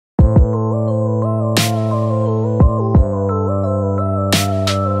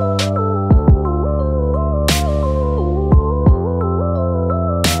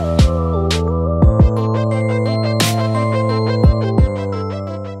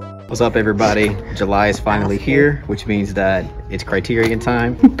What's up, everybody? July is finally here, which means that it's Criterion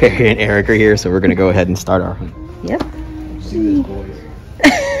time. Perry and Eric are here, so we're gonna go ahead and start our hunt. Yep. Let's do this, boys.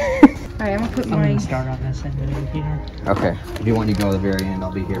 Alright, I'm gonna put I'm my... gonna start on this end over here. Okay. If you want to go to the very end,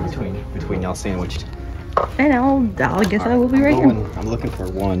 I'll be here between y'all sandwiched. And I guess I will be right here. I'm looking for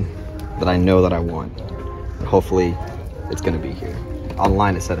one that I know that I want. And hopefully, it's gonna be here.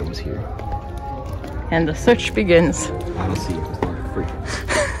 Online, it said it was here. And the search begins. I don't see it. It's not free.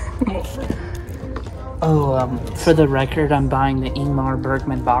 For the record, I'm buying the Ingmar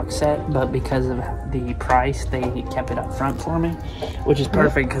Bergman box set, but because of the price, they kept it up front for me, which is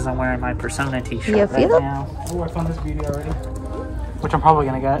perfect because I'm wearing my Persona t-shirt right now. Oh, I found this beauty already, which I'm probably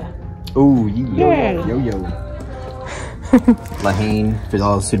gonna get. Ooh, yo. Lahane, for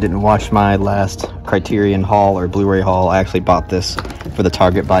those who didn't watch my last Criterion haul or Blu-ray haul, I actually bought this for the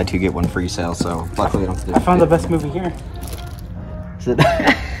Target buy 2 get 1 free sale, so luckily I don't have to do I found the best movie here. Is it?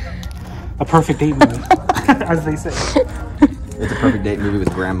 A perfect date movie, as they say. It's a perfect date movie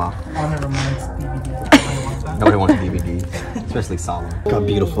with grandma. Oh, never mind. DVD. Nobody wants a DVD, especially Solemn. Look how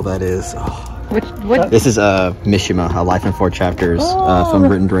beautiful that is. Oh. What? This is Mishima, A Life in 4 Chapters, film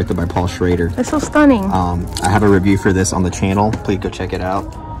written and directed by Paul Schrader. That's so stunning. I have a review for this on the channel. Please go check it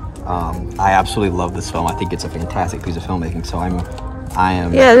out. I absolutely love this film. I think it's a fantastic piece of filmmaking. So I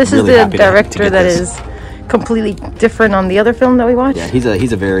am. Yeah, this really is the happy director to that this. is completely different on the other film that we watched. Yeah,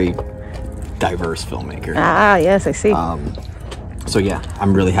 he's a very diverse filmmaker. Ah, yes, I see. So yeah,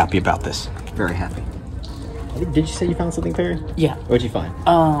 I'm really happy about this. Very happy. Did you say you found something, Perry? Yeah. What'd you find?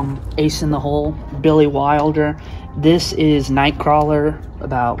 Ace in the Hole, Billy Wilder. This is Nightcrawler,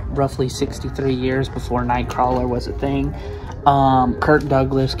 about roughly 63 years before Nightcrawler was a thing. Kirk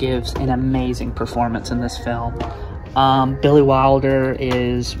Douglas gives an amazing performance in this film. Billy Wilder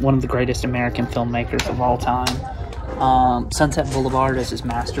is one of the greatest American filmmakers of all time. Sunset Boulevard is his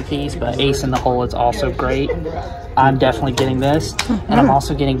masterpiece, but Ace in the Hole is also great. I'm definitely getting this, and I'm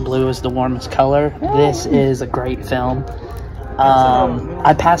also getting Blue is the Warmest Color. This is a great film.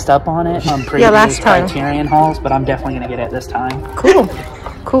 I passed up on it on previous Criterion hauls, but I'm definitely going to get it this time. Cool.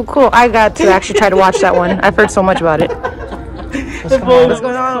 I got to actually try to watch that one. I've heard so much about it. What's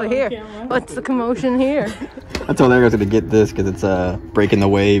going on over here? What's the commotion here? I told Eric I was going to get this because it's Breaking the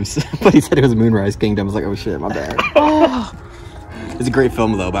Waves, but he said it was Moonrise Kingdom. I was like, oh shit, my bad. It's a great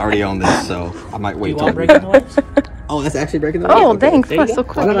film though, but I already own this, so I might wait till Breaking the Waves? Oh, that's actually Breaking the Waves? Oh, thanks. That's so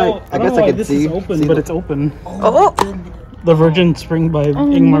cool. I guess I could see. This is open, but it's open. Oh. The Virgin Spring by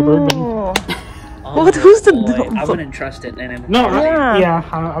Ingmar Bergman. Oh, who's the... I wouldn't trust it. No, right? Yeah,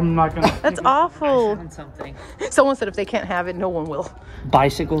 I'm not gonna... That's awful. Something. Someone said if they can't have it, no one will.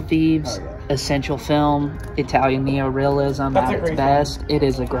 Bicycle Thieves, essential film, Italian neorealism at its best. It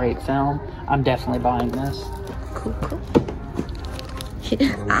is a great film. I'm definitely buying this. Cool.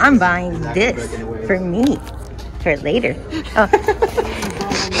 I'm buying this for me for later.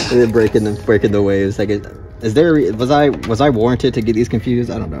 Breaking the Waves. Like, was I warranted to get these confused?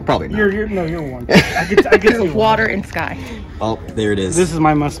 I don't know. Probably not. You're warranted. I get Water and Sky. Oh, there it is. This is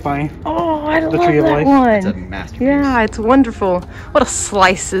my must buy. Oh, I love Tree of that Life. one. It's a masterpiece. Yeah, it's wonderful. What a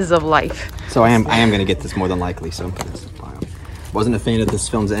slices of life. So I am gonna get this more than likely. So wasn't a fan of this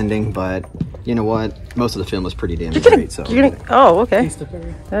film's ending, but you know what? Most of the film was pretty damn great. So oh, okay. Taste of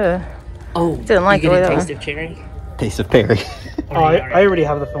Perry. Didn't like the way that Taste was. of Cherry? Taste of Perry. Oh, I already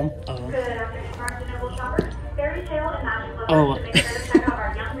have the film. Oh,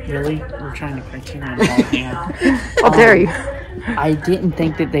 really? We're trying to Criterion all here. How dare you? I didn't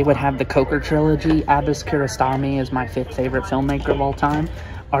think that they would have the Coker trilogy. Abbas Kiarostami is my 5th favorite filmmaker of all time.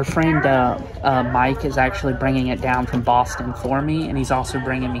 Our friend Mike is actually bringing it down from Boston for me, and he's also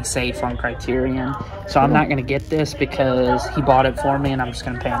bringing me Safe on Criterion. So I'm not going to get this because he bought it for me, and I'm just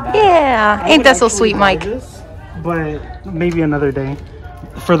going to pay him back. Yeah, ain't that so sweet, Mike? But maybe another day.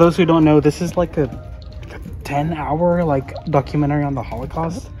 For those who don't know, this is like a 10-hour documentary on the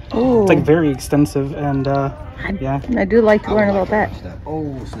Holocaust. Ooh. It's like very extensive, and yeah. I do like to learn about that.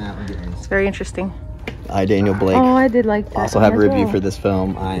 Oh snap! I'm getting this. It's very interesting. I, Daniel Blake. Oh, I did like that. Also have a as review well. for this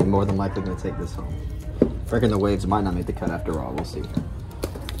film. I am more than likely going to take this home. Breaking the Waves might not make the cut after all. We'll see.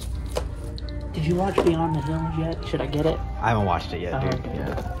 Did you watch Beyond the Hills yet? Should I get it? I haven't watched it yet, dude. Okay.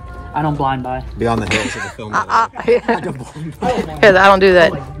 Yeah. I don't blind buy. Beyond the Hills is a film. Yeah, I don't do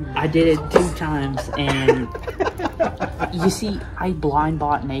that. I did it 2 times, and you see, I blind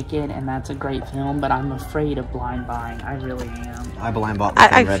bought Naked, and that's a great film, but I'm afraid of blind buying. I really am. I blind bought the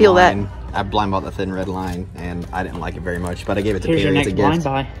Thin I Red feel Line. that. I blind bought the Thin Red Line, and I didn't like it very much, but I gave it to Here's your Perry as next a gift. blind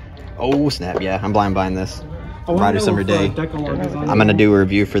buy. Oh snap! Yeah, I'm blind buying this. Friday Summer Day. I'm gonna do a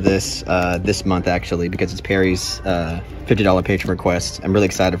review for this this month actually because it's Perry's $50 patron request. I'm really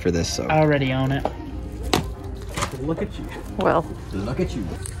excited for this. So I already own it. Look at you. Well, look at you.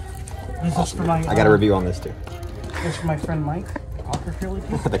 This is for my. I got a review on this too. This is for my friend Mike. Cocker Trilogy.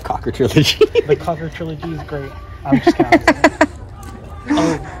 The Cocker Trilogy. The Cocker Trilogy is great. I'm just kidding.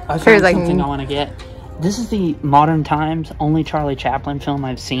 Oh, I found Perry's like, something I want to get. This is the modern times only Charlie Chaplin film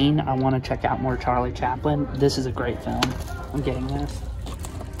I've seen. I want to check out more Charlie Chaplin. This is a great film. I'm getting this.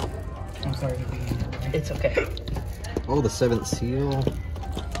 I'm sorry to be in your way. It's okay. Oh, The Seventh Seal.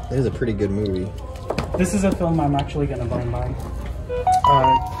 That is a pretty good movie. This is a film I'm actually gonna buy.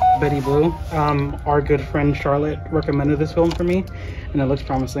 Betty Blue. Our good friend Charlotte recommended this film for me, and it looks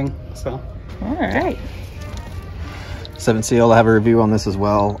promising. So. all right. Seventh Seal. I have a review on this as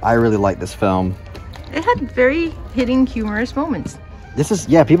well. I really like this film. It had very hitting, humorous moments. This is,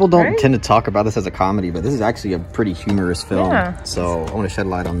 yeah, people don't Right? tend to talk about this as a comedy, but this is actually a pretty humorous film. Yeah. So I want to shed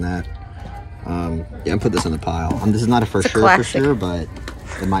light on that. Yeah, and put this in the pile. This is not a for It's a sure, classic. but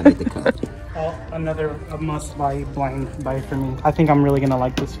it might make the cut. Another must-buy blind buy for me. I think I'm really gonna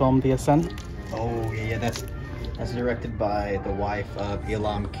like this film, The Ascent. Oh, yeah, that's directed by the wife of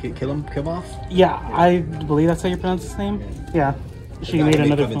Ilham Kilimov. Yeah, I believe that's how you pronounce his name. Yeah, she made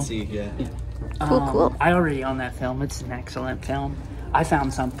another film. Cool. I already own that film. It's an excellent film. I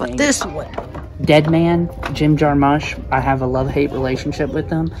found something. But this one. Dead Man, Jim Jarmusch. I have a love-hate relationship with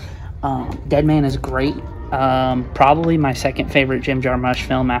them. Dead Man is great. Probably my second favorite Jim Jarmusch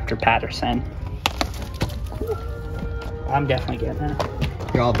film after Patterson. I'm definitely getting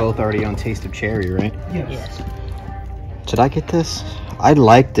it. Y'all both already on Taste of Cherry, right? Yes. Should I get this? I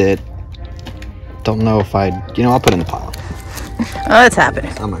liked it. Don't know if I'll put it in the pile. Oh, it's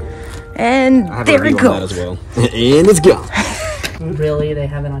happening. I might. And I have a there it review on that goes. as well. And it's gone. Really, they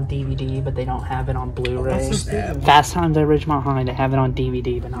have it on DVD, but they don't have it on Blu-ray. That's so stupid. Fast Times at Ridgemont High, they have it on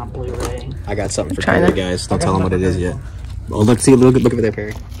DVD, but not Blu-ray. I got something for China. Perry, guys. Don't tell him what it is yet. Oh, look over there,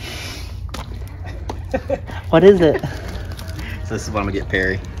 Perry. What is it? So this is what I'm gonna get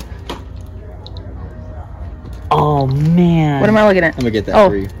Perry. Oh, man. What am I looking at? I'm gonna get that Oh.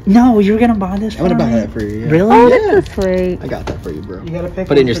 for you. No, you're going to buy this I'm gonna for buy me? that for you. Yeah. Really? Oh, that's great. I got that for you, bro. You gotta pick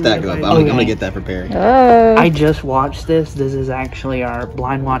Put it in one your for stack me up. if I'm I- gonna get that for Perry. Oh. I just watched this. This is actually our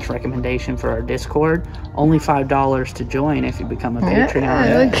blind watch recommendation for our Discord. Only $5 to join if you become a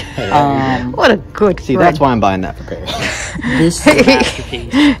Patreon. What a good See, friend. that's why I'm buying that for Perry. This is a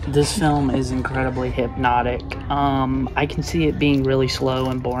masterpiece. This film is incredibly hypnotic. I can see it being really slow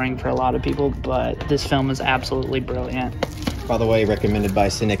and boring for a lot of people, but this film is absolutely brilliant. By the way, recommended by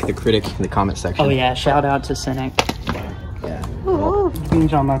Cynic the Critic in the comment section. Oh yeah, shout out to Cynic. Yeah. Ooh, Being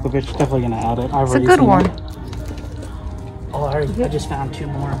John Malkovich, definitely gonna add it. I've it's a already good seen one. it. Oh, I just found two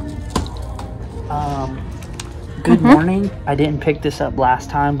more. Good Morning. I didn't pick this up last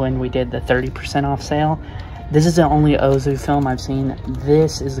time when we did the 30% off sale. This is the only Ozu film I've seen.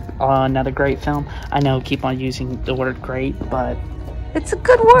 This is another great film. I know, keep on using the word great, but It's a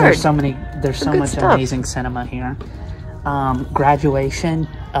good word. there's so much good stuff. amazing cinema here. Graduation,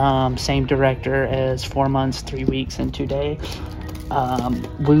 same director as 4 months, 3 weeks, and 2 days.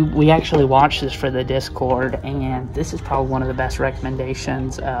 We actually watched this for the Discord, and this is probably one of the best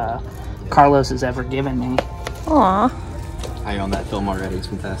recommendations Carlos has ever given me. Aw. I own that film already. It's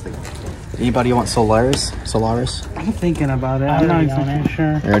fantastic. Anybody want Solaris? I'm thinking about it. I I'm not already own exactly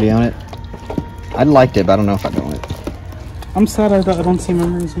sure. I already own it. I liked it, but I don't know if I own it. I'm sad I don't see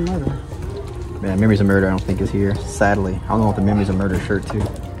Memories of Murder. Man, Memories of Murder I don't think is here. Sadly. I don't know what the Memories of Murder shirt too.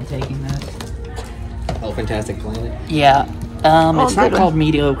 I'm taking this. Oh, Fantastic Planet. Yeah. It's not good called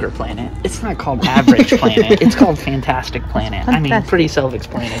Mediocre Planet. It's not called Average Planet. It's called Fantastic Planet. I mean, Fantastic. pretty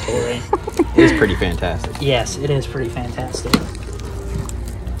self-explanatory. It is pretty fantastic. Yes, it is pretty fantastic.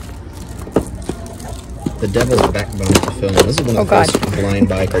 The Devil's Backbone of the film. This is one of the first blind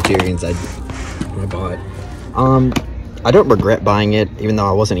buy Criterions I bought. I don't regret buying it, even though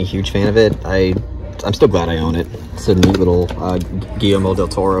I wasn't a huge fan of it. I'm still glad I own it. It's a neat little Guillermo del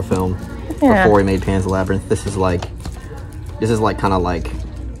Toro film. Yeah. Before he made Pan's Labyrinth, this is like kind of like,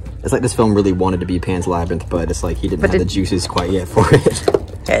 it's like this film really wanted to be Pan's Labyrinth, but it's like he didn't have the juices quite yet for it.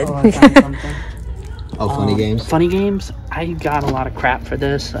 Oh, I found something. Oh, Funny Games. Funny Games. I got a lot of crap for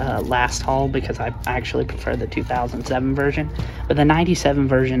this last haul because I actually prefer the 2007 version, but the 97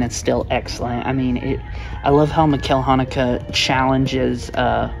 version is still excellent. I mean, I love how Mikhail Haneke challenges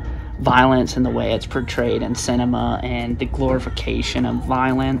violence in the way it's portrayed in cinema and the glorification of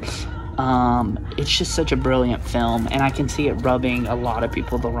violence. It's just such a brilliant film, and I can see it rubbing a lot of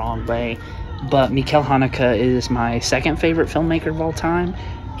people the wrong way. But Mikhail Haneke is my second favorite filmmaker of all time,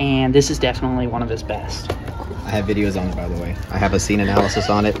 and this is definitely one of his best. I have videos on it, by the way. I have a scene analysis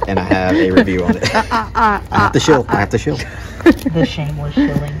on it, and I have a review on it. I have to show. I have to show. The shameless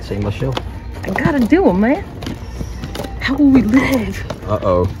shilling. Shameless show. I gotta do it, man. How will we live?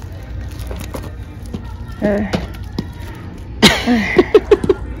 Uh-oh.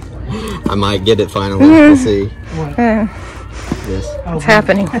 I might get it finally. We'll see. This. What's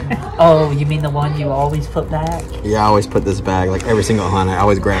happening? Oh, you mean the one you always put back? Yeah, I always put this bag, like every single hunt, I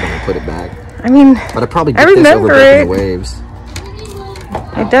always grab it and put it back. I mean, But I probably I get this over remember Breaking it. the Waves.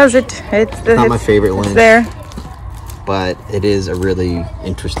 It does it. It's Not my favorite Lynch. It's there. But it is a really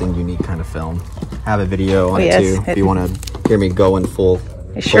interesting, unique kind of film. I have a video on it too. If you want to hear me go in full.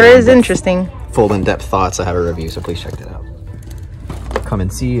 It sure is interesting. Full in-depth thoughts. I have a review, so please check that out. Come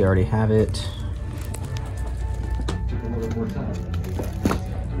and see. I already have it.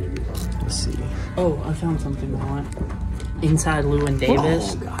 Let's see. Oh, I found something I want. Inside Llewyn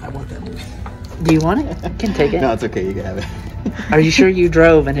Davis. Oh God, I want that movie. Do you want it? I can take it. No, it's okay. You can have it. Are you sure you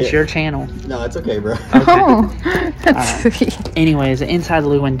drove and it's your channel? No, it's okay, bro. Oh, that's sweet. Anyways, Inside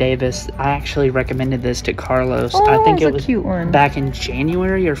Llewyn Davis, I actually recommended this to Carlos. Oh, I think it's it a was cute one. back in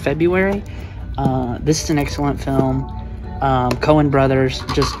January or February. This is an excellent film. Coen brothers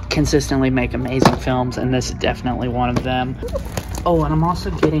just consistently make amazing films, and this is definitely one of them. Oh, and I'm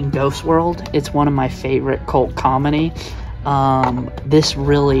also getting Ghost World. It's one of my favorite cult comedy. This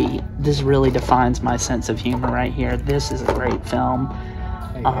really defines my sense of humor right here. This is a great film.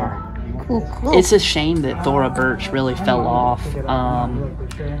 Cool. It's a shame that Thora Birch really fell off.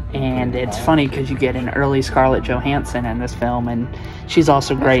 And it's funny because you get an early Scarlett Johansson in this film, and she's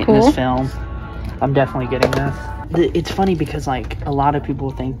also great in this film. I'm definitely getting this. It's funny because, like, a lot of people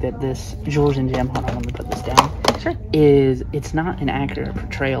think that this George and Jim, hold on, let me put this down. Sure. It's not an accurate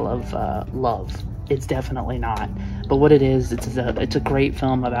portrayal of love. It's definitely not. But what it is, it's a great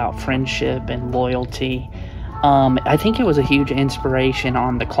film about friendship and loyalty. I think it was a huge inspiration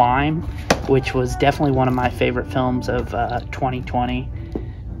on The Climb, which was definitely one of my favorite films of 2020.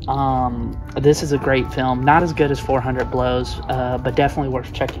 This is a great film. Not as good as 400 Blows, but definitely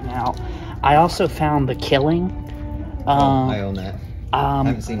worth checking out. I also found The Killing. I own that. I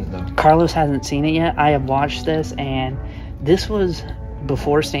haven't seen it though. Carlos hasn't seen it yet. I have watched this, and this was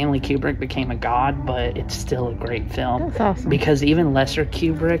before Stanley Kubrick became a god, but it's still a great film. That's awesome. Because even lesser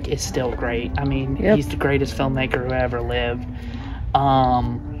Kubrick is still great. I mean, he's the greatest filmmaker who ever lived,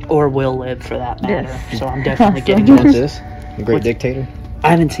 or will live for that matter. Yes. So I'm definitely getting What's this. this? The Great Dictator? I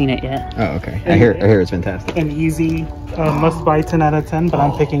haven't seen it yet. Oh, okay. I hear it's fantastic. An easy must buy 10 out of 10, but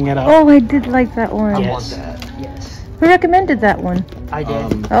I'm picking it up. Oh, I did like that one. Yes. that. Yes. Who recommended that one? I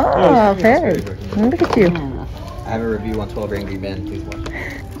did. Oh, okay. Look at you. Yeah. I have a review on 12 Angry Men. Please watch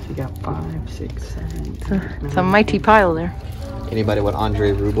it. You got 5, 6, 7. It's a mighty pile there. Anybody with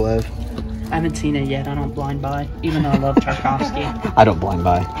Andrei Rublev? I haven't seen it yet. I don't blind buy, even though I love Tchaikovsky. I don't blind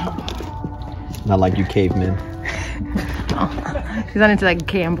buy. Not like you cavemen. He's not into that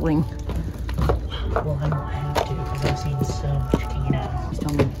gambling. Well, I don't have to because I've seen so much Kino.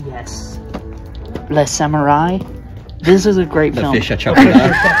 Tell me yes. Le Samurai. This is a great film. Fish à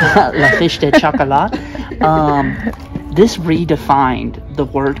chocolat. La Fiche de Chocolat. This redefined the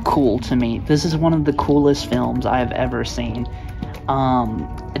word cool to me. This is one of the coolest films I have ever seen.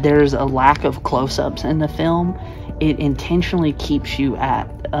 There's a lack of close-ups in the film. It intentionally keeps you at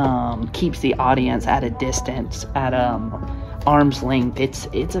keeps the audience at a distance, at arm's length.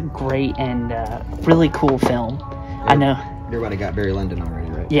 It's a great and really cool film. I know Everybody got Barry Lyndon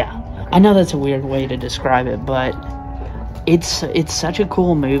already, right? Yeah, I know that's a weird way to describe it, but it's such a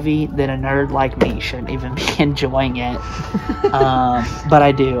cool movie that a nerd like me shouldn't even be enjoying it. But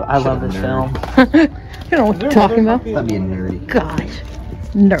I do. I love this film. You know what you're talking about. That'd be a nerdy. Gosh.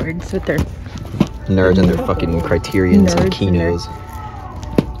 Nerds with their... Nerds and their fucking Criterions and Nerds and Kinos.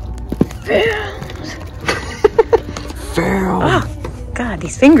 Feral. Oh, God,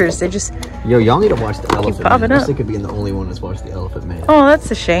 these fingers, they just... Yo, y'all need to watch The Elephant popping Man. I'm up. sick of being the only one that's watched The Elephant Man. Oh,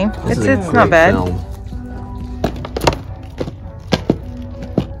 that's a shame. This is a It's not great bad. film.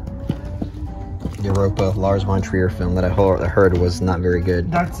 Europa, Lars von Trier film that I heard was not very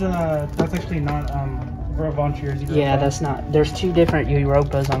good. That's actually not von Trier's. Yeah, that's not. There's 2 different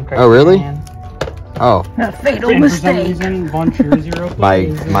Europas on Criterion. Oh, really? Oh, A fatal And for some mistake. reason, von Trier's Europa my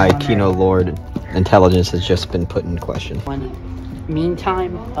is Kino Lord intelligence has just been put in question.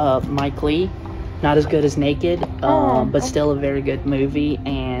 Meantime, Mike Lee, not as good as Naked, but still a very good movie.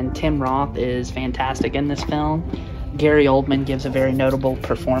 And Tim Roth is fantastic in this film. Gary Oldman gives a very notable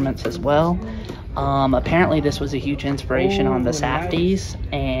performance as well. Apparently this was a huge inspiration on the Safdies,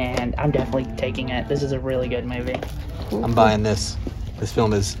 and I'm definitely taking it. This is a really good movie. I'm buying this. This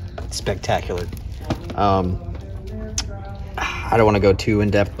film is spectacular. I don't want to go too in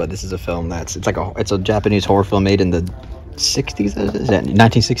depth, but this is a film that's it's a Japanese horror film made in the 60s. Is that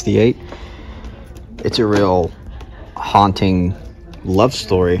 1968? It's a real haunting love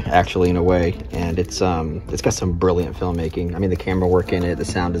story, actually, in a way, and it's got some brilliant filmmaking. I mean, the camera work in it, the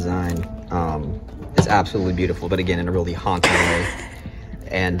sound design, it's absolutely beautiful, but again, in a really haunting way.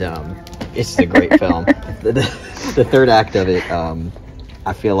 And it's a great film. The third act of it,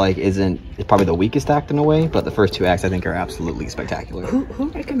 I feel like it's probably the weakest act in a way, but the first two acts I think are absolutely spectacular. Who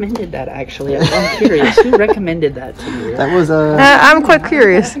recommended that, actually? I'm curious. Who recommended that to you? That was I'm quite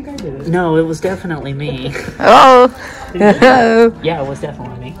curious. No, it was definitely me. Oh. Yeah, it was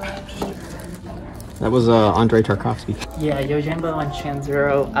definitely me. That was Andrei Tarkovsky. Yeah, Yojimbo and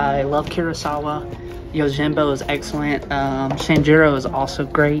Shanjiro. I love Kurosawa. Yojimbo is excellent. Shanjiro is also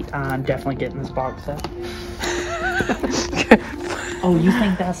great. I'm definitely getting this box set. Oh, you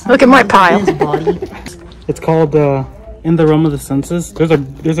think that's look at my pile? His body? It's called In the Realm of the Senses. There's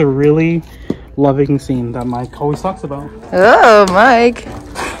a really loving scene that Mike always talks about. Oh, Mike.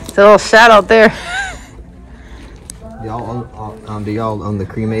 It's a little shout out there. Do y'all own the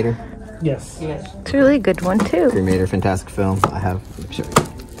Cremator? Yes. It's a really good one, too. Cremator, fantastic film. I have. Let me show you.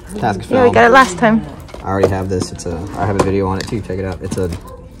 Fantastic film. Yeah, we got it last time. I already have this. I have a video on it too. Check it out. It's a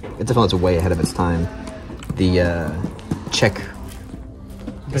film that's way ahead of its time. The Czech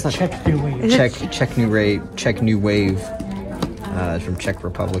New Wave from Czech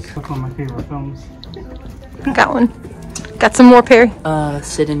Republic. That's one of my favorite films. Got one. Got some more, Perry?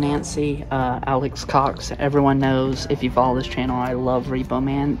 Sid and Nancy, Alex Cox. Everyone knows, if you follow this channel, I love Repo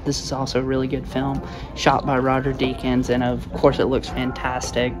Man. This is also a really good film, shot by Roger Deakins, and of course it looks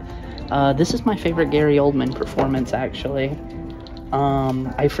fantastic. This is my favorite Gary Oldman performance, actually.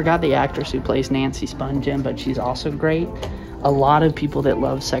 I forgot the actress who plays Nancy Spungen, but she's also great. A lot of people that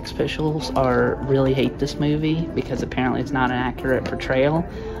love Sex Pistols really hate this movie because apparently it's not an accurate portrayal.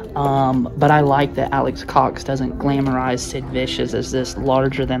 But I like that Alex Cox doesn't glamorize Sid Vicious as this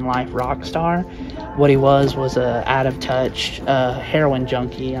larger-than-life rock star. What he was a out-of-touch heroin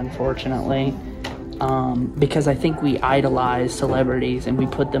junkie, unfortunately. Because I think we idolize celebrities and we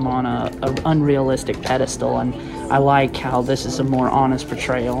put them on an unrealistic pedestal, and I like how this is a more honest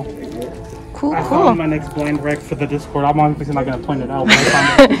portrayal. Cool, I found my next blind rec for the Discord. I'm obviously not gonna point it out, but I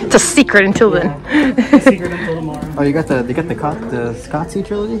found it. It's a secret until then. A secret until tomorrow. Oh, you got the Scotsy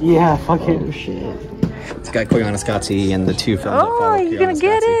trilogy? Yeah, fuck it. Oh shit. It's got Koyana Scotsy and the two films. that Oh, follow you're Koyana gonna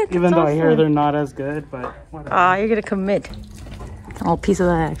get Scotsy. it? Even That's though I hear awesome. they're not as good, but whatever. Ah, you're gonna commit. All piece of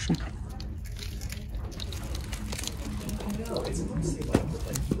that action.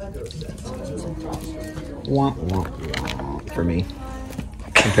 Womp, womp, womp, for me,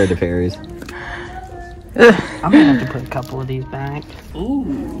 compared to Perry's. I'm gonna have to put a couple of these back.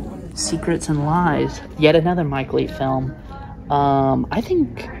 Ooh, Secrets and Lies. Yet another Mike Leigh film. I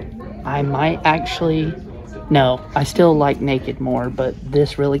think I might actually... No, I still like Naked more, but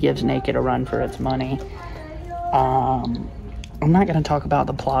this really gives Naked a run for its money. I'm not gonna talk about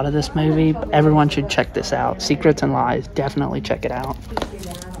the plot of this movie, but everyone should check this out. Secrets and Lies. Definitely check it out.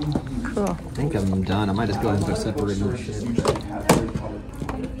 Cool. I think I'm done. I might just go ahead and start separating this shit.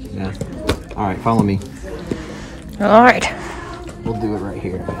 Yeah. All right, follow me. All right. We'll do it right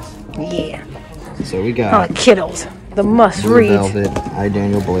here, guys. Yeah. So we Oh, got kiddos. The must Blue read. Velvet, I,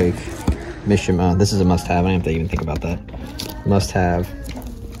 Daniel Blake, Mishima. This is a must-have. I don't have to even think about that. Must-have.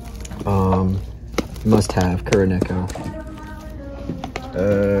 Must-have. Kuroneko.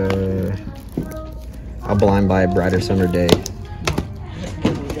 A Blind by a Brighter Summer Day.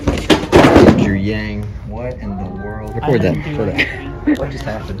 Andrew Yang. What in the world? Record that. What just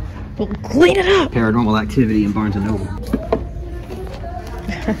happened? Clean it up. Paranormal Activity in Barnes & Noble.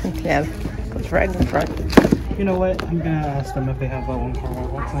 Yeah. Goes right in front. You know what? I'm gonna ask them if they have that one for my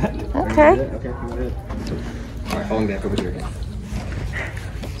box set. Okay. Alright, falling back over here again.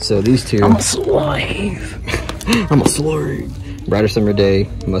 So these two. I'm a slave. I'm a slave. Brighter Summer Day,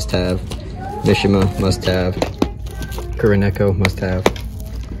 must have. Mishima, must have. Kuroneko, must have.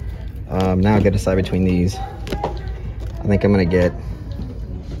 Now I gotta decide between these. I think I'm gonna get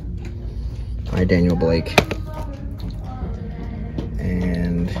my Daniel Blake.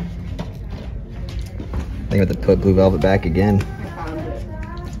 And I think I have to put Blue Velvet back again.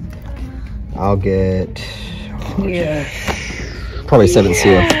 I'll get probably Seventh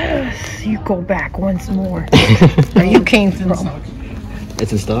Seal. Yes, you go back once more. You came through.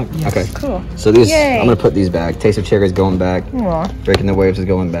 It's in stock? Yes. Okay. Cool. So these, Yay. I'm gonna put these back. Taste of Cherry is going back. Aw. Breaking the Waves is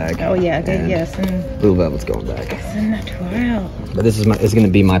going back. Oh yeah, good. And Yes. And Blue Velvet's going back. it's in the 12. But this is it's gonna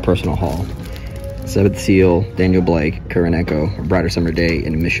be my personal haul. Seventh Seal, Daniel Blake, Current Echo, A Brighter Summer Day,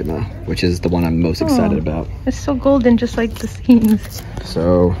 and Mishima, which is the one I'm most excited about. It's so golden, just like the scenes.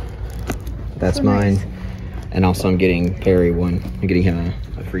 So that's so mine. Nice. And also I'm getting Perry one. I'm getting him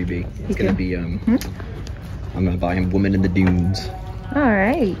a freebie. It's gonna be I'm gonna buy him Woman in the Dunes.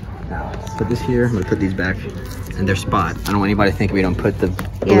 Alright. Now let's put this here. I'm gonna put these back in their spot. I don't want anybody to think we don't put the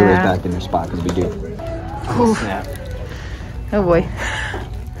Blu-rays back in their spot, because we do. Oh snap. Oh boy.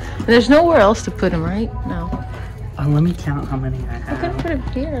 There's nowhere else to put them, right? No. Let me count how many I have. I could put it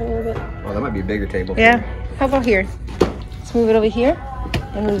here a little bit. Oh, that might be a bigger table. Yeah. How about here? Let's move it over here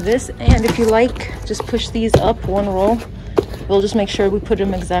and move this. And if you like, just push these up one row. We'll just make sure we put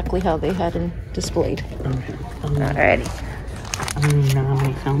them exactly how they had them displayed. Okay. Alrighty. I don't even know how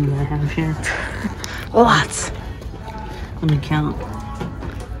many films I have here. Lots. Let me count.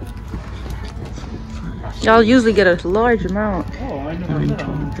 Y'all usually get a large amount. 9,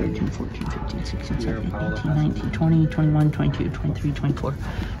 12, 13, 14, 15, 16, 17, 18, 19, 20, 21, 22, 23, 24,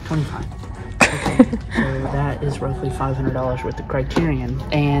 25. Okay, so that is roughly $500 worth of Criterion,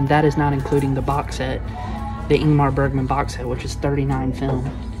 and that is not including the box set, the Ingmar Bergman box set, which is 39 film.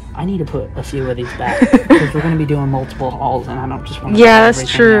 I need to put a few of these back because we're going to be doing multiple hauls, and I don't just want to. Yeah, that's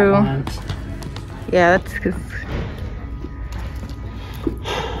true. Yeah, that's because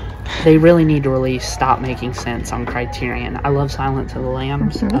they really need to release Stop Making Sense on Criterion. I love Silence of the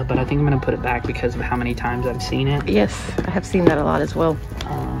Lambs, but I think I'm going to put it back because of how many times I've seen it. Yes, I have seen that a lot as well.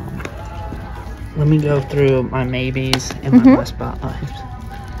 Let me go through my maybes and my must buys.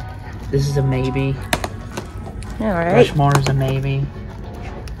 This is a maybe. All right. Rushmore is a maybe.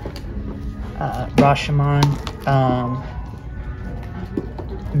 Rashomon,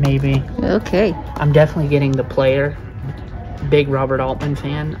 maybe. Okay. I'm definitely getting The Player. Big Robert Altman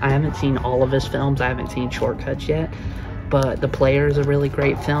fan. I haven't seen all of his films. I haven't seen Shortcuts yet, but The Player is a really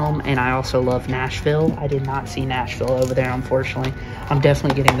great film, and I also love Nashville. I did not see Nashville over there, unfortunately. I'm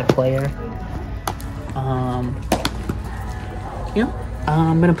definitely getting The Player.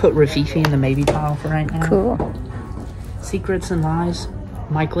 I'm gonna put Rafifi in the maybe pile for right now. Cool. Secrets and Lies,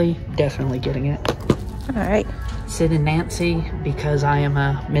 Mike Lee, definitely getting it. All right. Sid and Nancy, because I am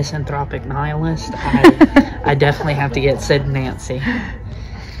a misanthropic nihilist, I definitely have to get Sid and Nancy. It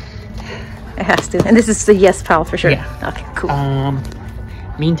has to. And this is the yes pal for sure. Yeah. Okay, cool.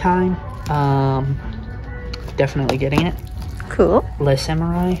 Meantime, definitely getting it. Cool. Le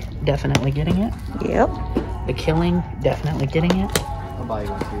Samurai, definitely getting it. Yep. The Killing, definitely getting it. I'll buy you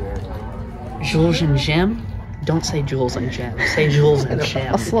one too, Eric. Jules and Jim. Don't say Jules and Jim. Say Jules and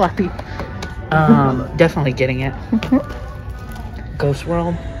Jim. I'll slap you. Definitely getting it. Ghost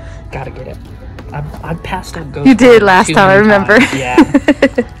World, gotta get it. I passed up Ghost World. You did last time, I remember. Yeah.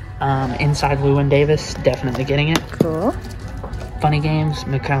 Inside Llewyn Davis, definitely getting it. Cool. Funny Games,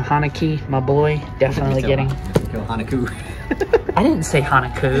 Mikhail Haneke, my boy, definitely getting. Mikhail Haneku. I didn't say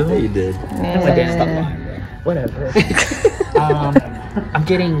Haneku. Yeah, you did. No, I didn't. Stop lying, bro. Whatever. I'm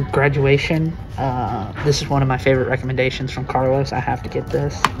getting Graduation. This is one of my favorite recommendations from Carlos. I have to get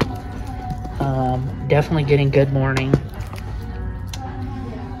this. Definitely getting Good Morning.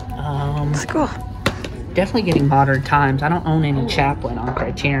 Let's go. Definitely getting Modern Times. I don't own any Chaplin on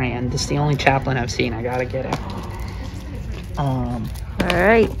Criterion. This is the only Chaplin I've seen. I gotta get it. All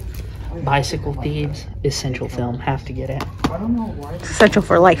right. Bicycle Thieves, essential film. Have to get it. It's essential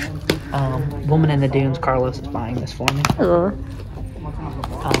for life. Woman in the Dunes. Carlos is buying this for me.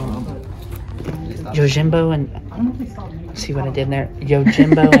 Yojimbo and see what I did there.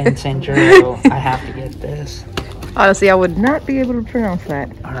 Yojimbo and Sanjuro. I have to get this. Honestly, I would not be able to pronounce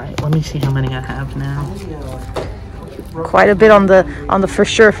that. All right, let me see how many I have now. Quite a bit on the for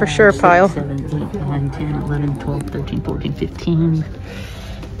sure 6, pile. 7, 8, 9, 10, 11, 12, 13, 14, 15.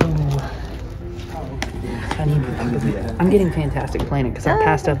 I'm getting Fantastic Planet because I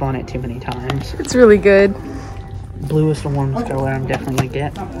passed up on it too many times. It's really good. Bluest and warmest color I'm definitely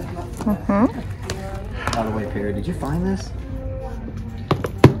gonna get. By the way, Perry, did you find this?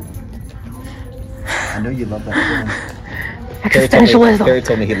 I know you love that film. Existentialism. Perry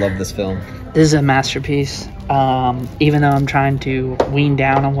told me he loved this film. This is a masterpiece. Even though I'm trying to wean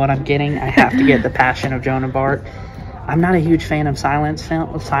down on what I'm getting, I have to get The Passion of Joan of Arc. I'm not a huge fan of silent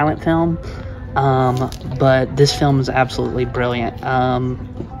film, but this film is absolutely brilliant.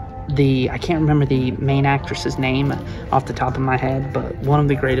 I can't remember the main actress's name off the top of my head, but one of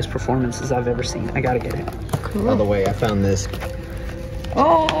the greatest performances I've ever seen. I gotta get it. Cool. By the way, I found this.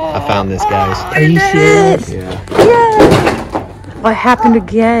 Oh, I found this, guys. Are you serious? Yeah. Yeah. What happened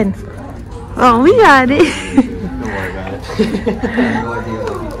again? Oh, we got it. Don't worry about it. I have no idea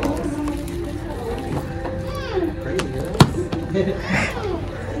what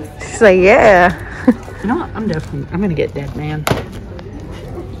She's like, yeah. You know what? I'm gonna get Dead Man.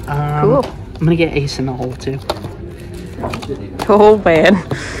 Cool. I'm gonna get Ace in the Hole too. Oh man.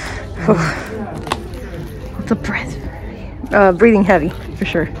 The breath. Breathing heavy for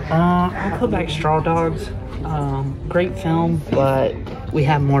sure. I'll put back Straw Dogs. Great film, but we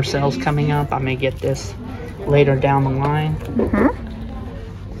have more sales coming up. I may get this later down the line.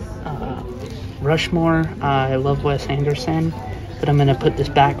 Rushmore. I love Wes Anderson, but I'm gonna put this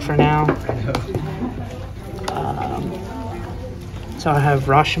back for now. So I have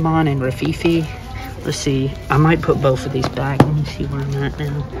Rashomon and Rafifi. Let's see. I might put both of these back. Let me see where I'm at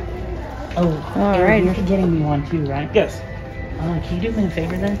now. Oh, all right. You're getting me one too, right? Yes. Can you do me a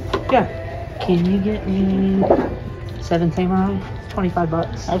favor then? Yeah. Can you get me 7 Samurai? 25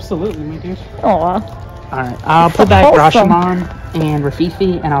 bucks. Absolutely, my dude. Oh. Alright, I'll put back Rashomon and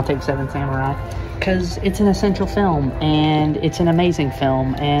Rafifi, and I'll take 7 Samurai. Because it's an essential film, and it's an amazing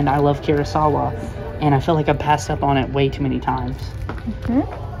film, and I love Kurosawa, and I feel like I've passed up on it way too many times.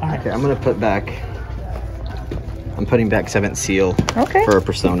 Alright. Okay, I'm putting back Seventh Seal for a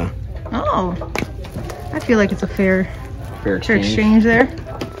Persona. Oh. I feel like it's a fair exchange there.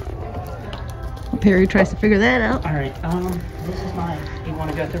 Perry tries to figure that out. Alright, this is my... You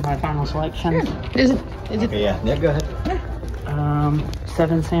want to go through my final selection? Is it? Okay, yeah. Yeah, go ahead.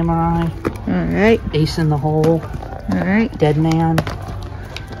 7 Samurai. Alright. Ace in the Hole. Alright. Dead Man.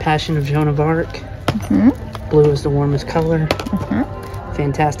 Passion of Joan of Arc. Blue is the Warmest Color.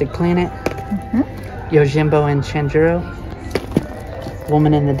 Fantastic Planet. Yojimbo and Shanjuro.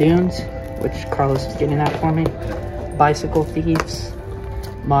 Woman in the Dunes, which Carlos is getting that for me. Bicycle Thieves.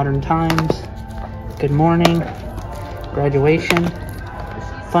 Modern Times. Good Morning. Graduation.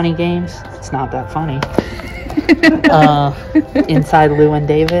 Funny Games. It's not that funny. Inside Llewyn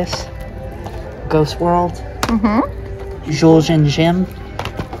Davis. Ghost World. Jules and Jim.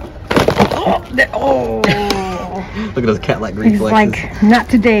 Look at those cat-like He's reflexes. like, not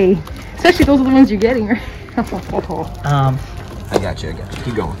today. Especially those are the ones you're getting, right? I got you.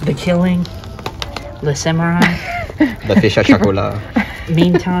 Keep going. The Killing. Le Samurai. The Fish à Chocolat.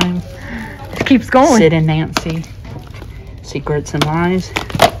 Meantime. It keeps going. Sid and Nancy. Secrets and Lies.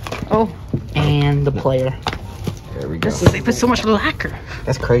 Oh. And The Player. There we go. They put so much lacquer.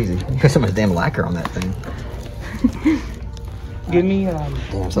 That's crazy. You got so much damn lacquer on that thing. Give me Damn,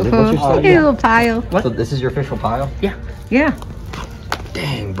 so what's your Look at your little pile. So this is your official pile? Yeah. Yeah.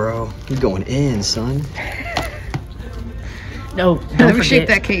 Dang, bro. You're going in, son. No, Let don't me shake forget,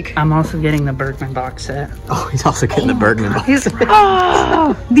 that cake. I'm also getting the Bergman box set. Oh, he's also getting the Bergman box.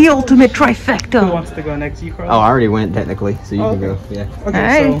 The ultimate trifecta. Who wants to go next? You, Carl? Oh, I already went technically, so you can go. Yeah. Okay,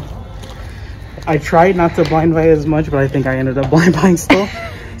 Alright. so I tried not to blind buy as much, but I think I ended up blind buying still.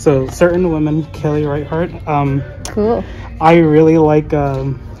 So Certain Women, Kelly Reichardt. Cool. I really like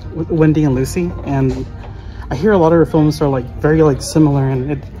Wendy and Lucy, and I hear a lot of her films are like very similar,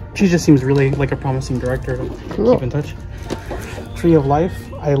 and she just seems really like a promising director to keep in touch. Tree of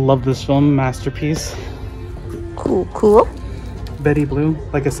Life. I love this film, masterpiece. Cool. Betty Blue.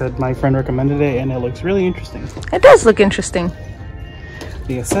 Like I said, my friend recommended it, and it looks really interesting. It does look interesting.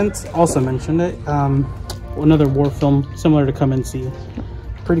 The Ascent, also mentioned it. Another war film similar to Come and See.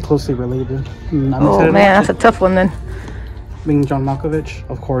 Pretty closely related. I'm Oh man, that's a tough one then. Being John Malkovich,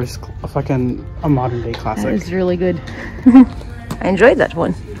 of course, a modern day That classic. is really good. I enjoyed that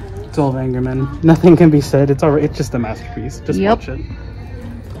one. 12 Angry Men. Nothing can be said. It's alright. It's just a masterpiece. Just watch it.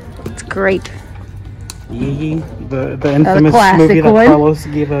 It's great. Yee, the infamous classic movie that one. Carlos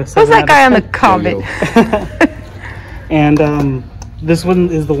gave us. Who's that guy on the comment? And this one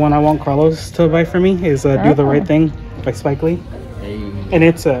is the one I want Carlos to buy for me. Is Do the Right Thing by Spike Lee. And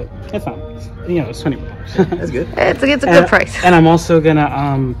it's not, it's $20. That's good. It's a good price. And I'm also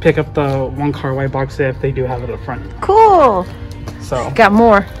gonna pick up the one car white box set if they do have it up front. Cool. So Got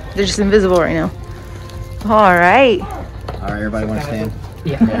more. They're just invisible right now. All right. All right, everybody want to stand?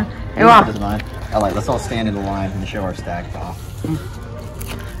 Yeah. Hey, wow. Doesn't mind. All right, let's all stand in the line and show our stack off.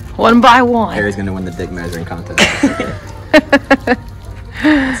 One by one. Harry's gonna win the dick measuring contest.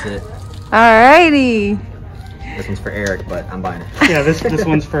 That's it. All righty. This one's for Eric, but I'm buying it. yeah, this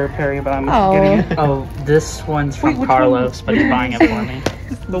one's for Perry, but I'm Oh. getting it. Oh, this one's from which Carlos, but he's buying it for me.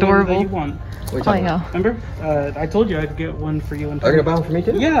 The Adorable. one that you want. What are you Oh talking yeah. about? Remember? I told you I'd get one for you and Are you gonna buy one for me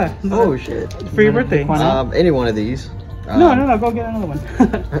too? Yeah. Oh shit. For your birthday. Any one of these. No, go get another one.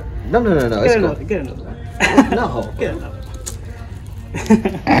 No. It's cool. Get another one. No. Get another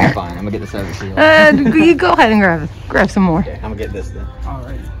one. Fine. I'm gonna get the 7 seal. You go ahead and grab some more. Okay, I'm gonna get this then.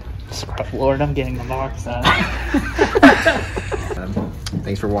 Alright. Scrub Lord, I'm getting the box set.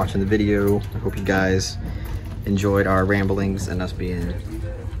 Thanks for watching the video. I hope you guys enjoyed our ramblings and us being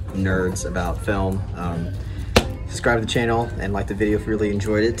nerds about film. Subscribe to the channel and like the video if you really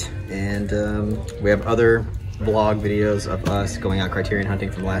enjoyed it. And we have other vlog videos of us going out Criterion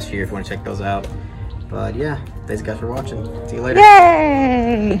hunting from last year if you want to check those out. But yeah, thanks guys for watching. See you later.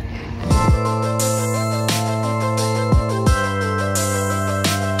 Yay!